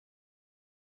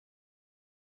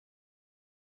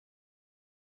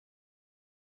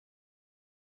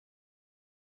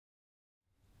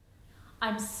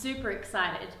I'm super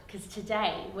excited because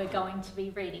today we're going to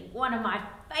be reading one of my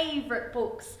favourite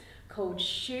books called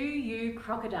Shoo You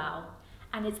Crocodile,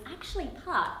 and it's actually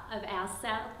part of our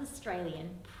South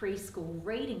Australian preschool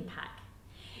reading pack.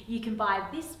 You can buy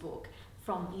this book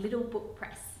from Little Book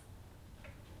Press.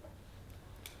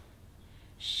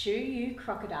 Shoo You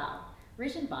Crocodile,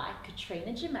 written by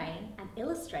Katrina Germain and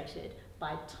illustrated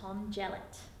by Tom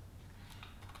Jellett.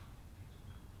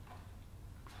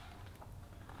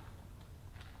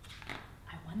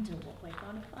 I wonder what we're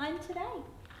going to find today.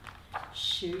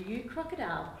 Shoo You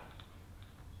Crocodile.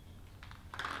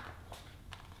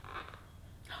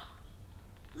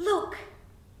 Look!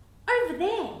 Over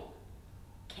there!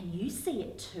 Can you see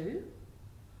it too?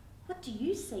 What do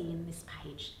you see in this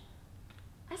page?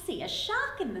 I see a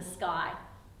shark in the sky.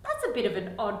 That's a bit of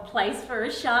an odd place for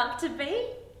a shark to be.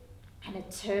 And a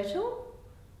turtle?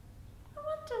 I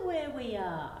wonder where we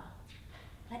are.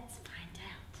 Let's find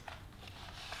out.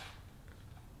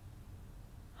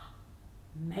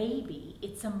 Maybe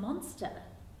it's a monster.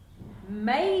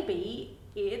 Maybe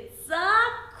it's a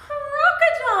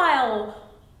crocodile.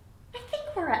 I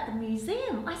think we're at the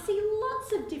museum. I see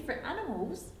lots of different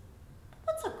animals.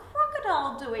 What's a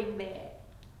crocodile doing there?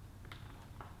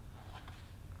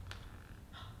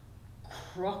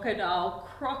 Crocodile,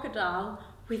 crocodile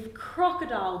with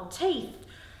crocodile teeth.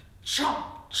 Chomp,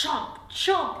 chomp,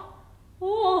 chomp.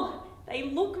 Oh, they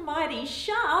look mighty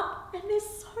sharp, and there's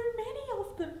so many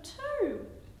of them too.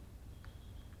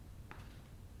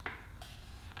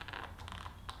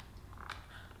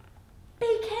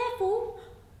 Be careful.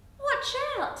 Watch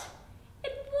out.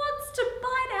 It wants to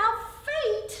bite our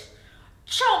feet.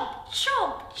 Chomp,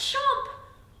 chomp, chomp.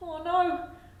 Oh no,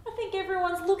 I think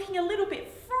everyone's looking a little bit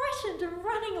frightened and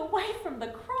running away from the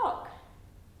croc.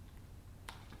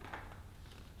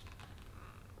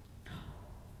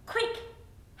 Quick,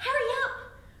 hurry up.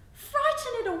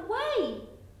 Frighten it away.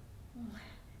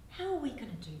 How are we going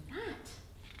to do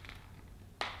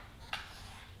that?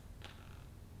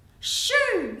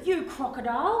 Shoo, you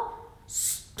crocodile.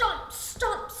 Stomp,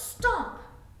 stomp, stomp.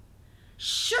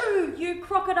 Shoo, you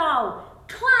crocodile.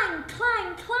 Clang,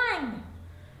 clang, clang.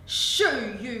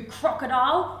 Shoo, you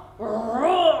crocodile. Roar,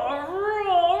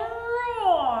 roar,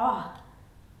 roar.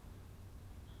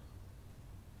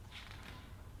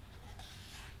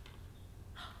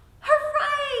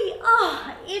 Hooray!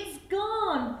 Ah, it's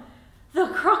gone. The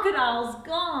crocodile's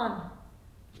gone.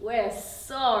 We're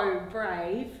so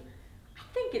brave. I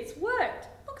think it's worked.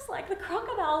 Looks like the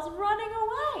crocodile's running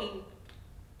away.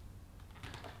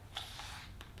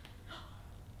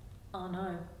 Oh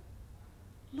no.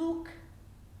 Look.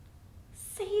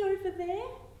 See over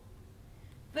there?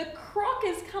 The croc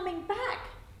is coming back.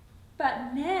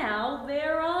 But now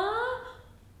there are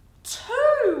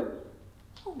two.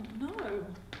 Oh no.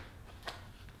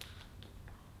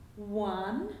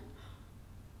 1,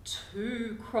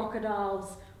 2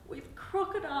 crocodiles with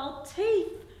crocodile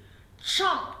teeth.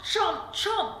 Chomp, chomp,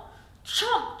 chomp,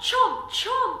 chomp, chomp,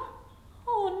 chomp.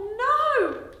 Oh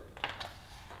no!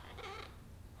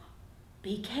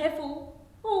 Be careful.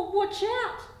 Oh, watch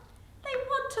out. They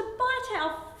want to bite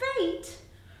our feet.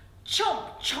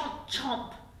 Chomp, chomp,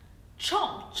 chomp,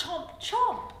 chomp, chomp,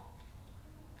 chomp.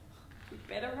 We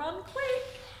better run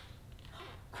quick.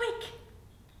 Quick,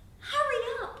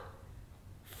 hurry up.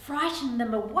 Frighten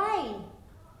them away.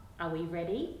 Are we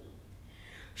ready?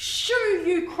 Shoo,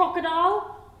 you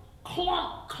crocodile.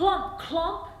 Clomp, clomp,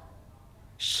 clomp.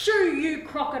 Shoo, you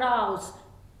crocodiles.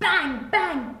 Bang,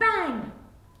 bang, bang.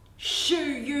 Shoo,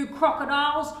 you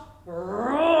crocodiles.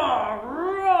 Roar,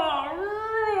 roar,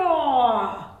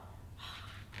 roar.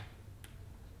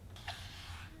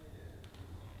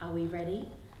 Are we ready?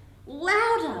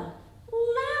 Louder,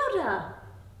 louder.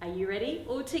 Are you ready?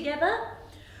 All together?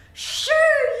 Shoo,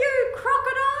 you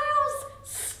crocodiles.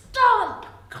 Stomp,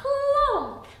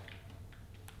 clomp.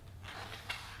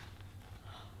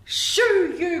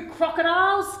 Shoo, you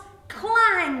crocodiles.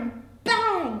 Clang,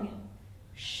 bang.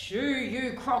 Shoo,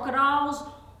 you crocodiles.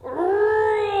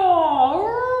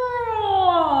 Roar,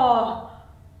 roar.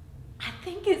 I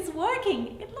think it's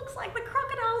working. It looks like the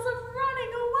crocodiles are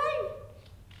running away.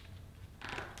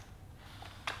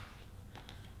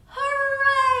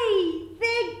 Hooray!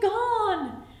 They're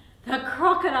gone. The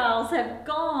crocodiles have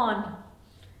gone.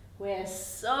 We're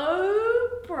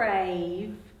so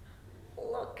brave.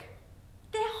 Look,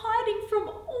 they're hiding from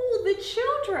all the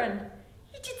children.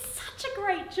 You did such a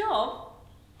great job.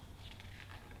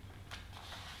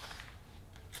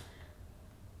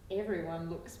 Everyone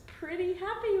looks pretty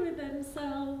happy with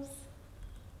themselves.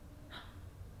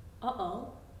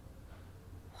 Uh-oh.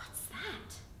 What's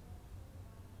that?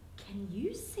 Can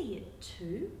you see it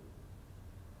too?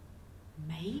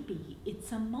 Maybe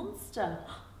it's a monster.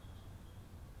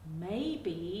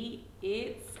 Maybe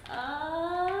it's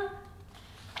a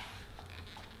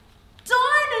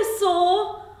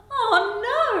dinosaur.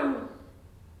 Oh no!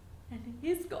 And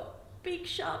he's got big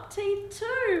sharp teeth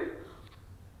too.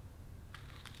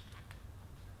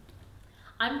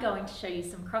 I'm going to show you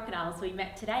some crocodiles we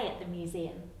met today at the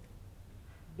museum.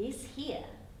 This here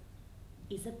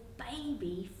is a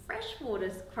baby freshwater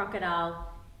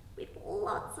crocodile with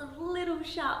lots of little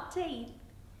sharp teeth.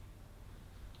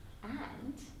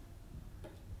 And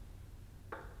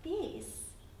this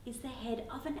is the head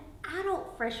of an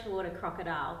adult freshwater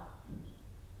crocodile.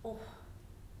 Oh,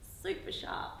 super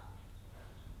sharp.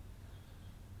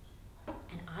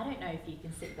 And I don't know if you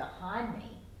can see behind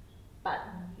me, but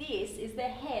this is the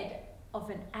head of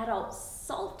an adult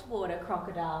saltwater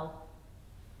crocodile.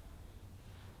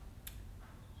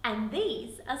 And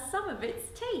these are some of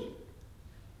its teeth.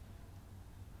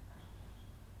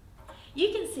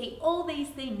 You can see all these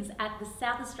things at the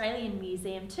South Australian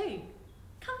Museum too.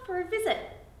 Come for a visit.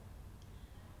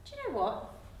 Do you know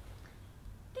what?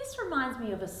 This reminds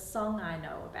me of a song I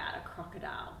know about a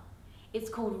crocodile. It's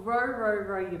called Row, Row,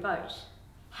 Row Your Boat.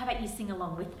 How about you sing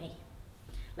along with me?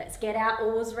 Let's get our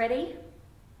oars ready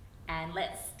and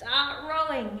let's start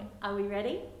rowing. Are we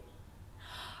ready?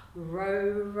 Row,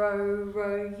 row,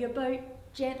 row your boat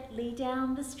gently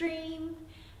down the stream.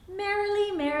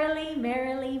 Merrily, merrily,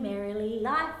 merrily, merrily,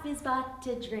 life is but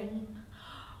a dream.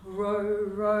 Row,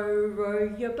 row,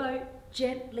 row your boat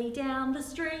gently down the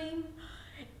stream.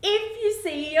 If you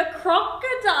see a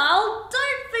crocodile,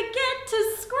 don't forget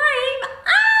to scream,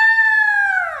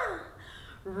 ah!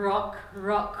 Rock,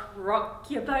 rock, rock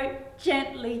your boat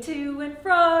gently to and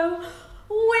fro.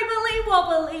 Wibbly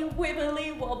wobbly,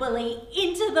 wibbly wobbly,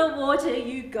 into the water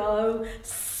you go.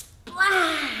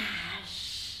 Splash!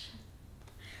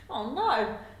 Oh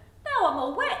no, now I'm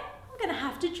all wet. I'm gonna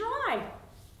have to dry.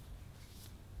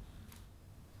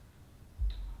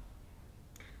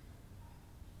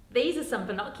 These are some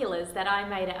binoculars that I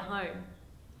made at home.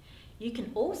 You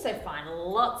can also find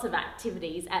lots of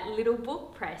activities at Little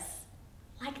Book Press,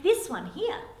 like this one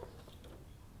here.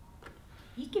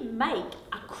 You can make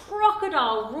a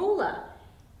crocodile ruler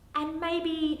and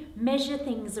maybe measure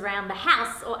things around the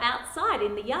house or outside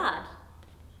in the yard.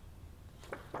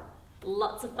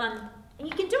 Lots of fun, and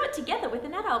you can do it together with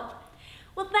an adult.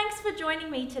 Well, thanks for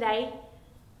joining me today.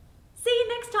 See you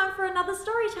next time for another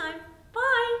story time.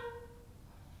 Bye.